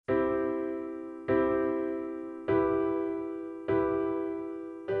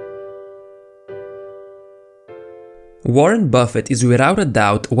Warren Buffett is without a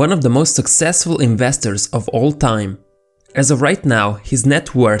doubt one of the most successful investors of all time. As of right now, his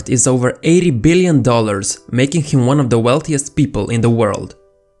net worth is over $80 billion, making him one of the wealthiest people in the world.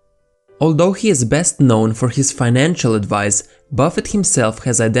 Although he is best known for his financial advice, Buffett himself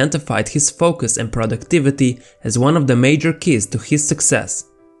has identified his focus and productivity as one of the major keys to his success.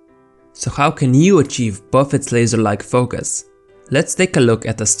 So how can you achieve Buffett's laser-like focus? Let's take a look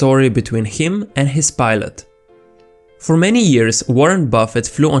at a story between him and his pilot. For many years, Warren Buffett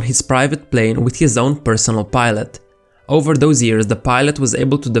flew on his private plane with his own personal pilot. Over those years, the pilot was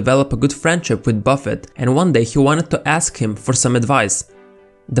able to develop a good friendship with Buffett, and one day he wanted to ask him for some advice.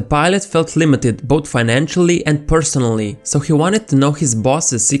 The pilot felt limited both financially and personally, so he wanted to know his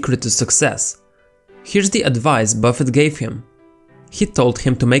boss's secret to success. Here's the advice Buffett gave him. He told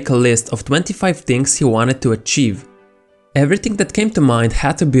him to make a list of 25 things he wanted to achieve. Everything that came to mind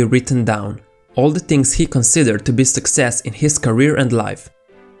had to be written down. All the things he considered to be success in his career and life.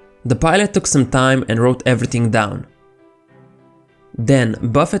 The pilot took some time and wrote everything down. Then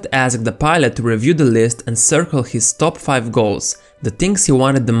Buffett asked the pilot to review the list and circle his top 5 goals, the things he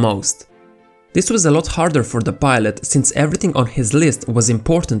wanted the most. This was a lot harder for the pilot since everything on his list was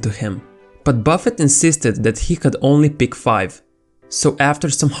important to him. But Buffett insisted that he could only pick 5. So after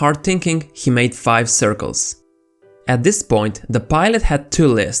some hard thinking, he made 5 circles. At this point, the pilot had 2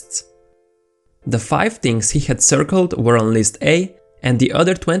 lists. The 5 things he had circled were on list A, and the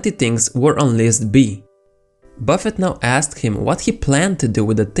other 20 things were on list B. Buffett now asked him what he planned to do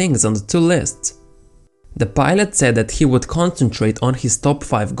with the things on the 2 lists. The pilot said that he would concentrate on his top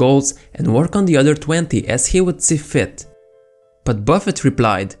 5 goals and work on the other 20 as he would see fit. But Buffett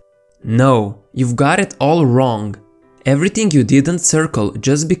replied, "No, you've got it all wrong. Everything you didn't circle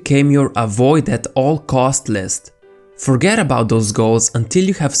just became your avoid at all cost list. Forget about those goals until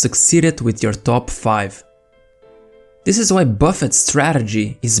you have succeeded with your top 5. This is why Buffett's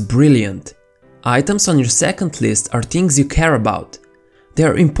strategy is brilliant. Items on your second list are things you care about. They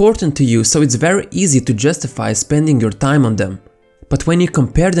are important to you, so it's very easy to justify spending your time on them. But when you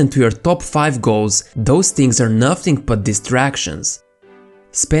compare them to your top 5 goals, those things are nothing but distractions.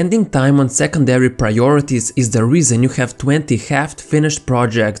 Spending time on secondary priorities is the reason you have 20 half-finished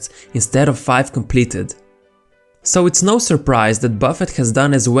projects instead of 5 completed. So it's no surprise that Buffett has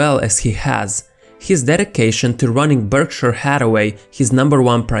done as well as he has. His dedication to running Berkshire Hathaway, his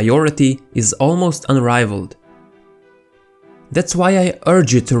 #1 priority, is almost unrivaled. That's why I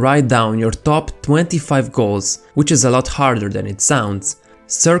urge you to write down your top 25 goals, which is a lot harder than it sounds.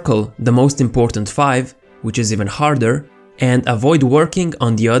 Circle the most important 5, which is even harder, and avoid working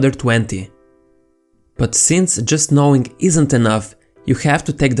on the other 20. But since just knowing isn't enough, you have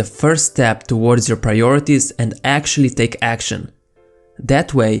to take the first step towards your priorities and actually take action.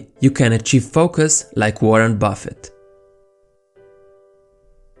 That way, you can achieve focus like Warren Buffett.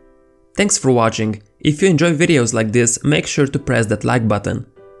 Thanks for watching. If you enjoy videos like this, make sure to press that like button.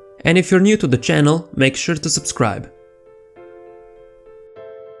 And if you're new to the channel, make sure to subscribe.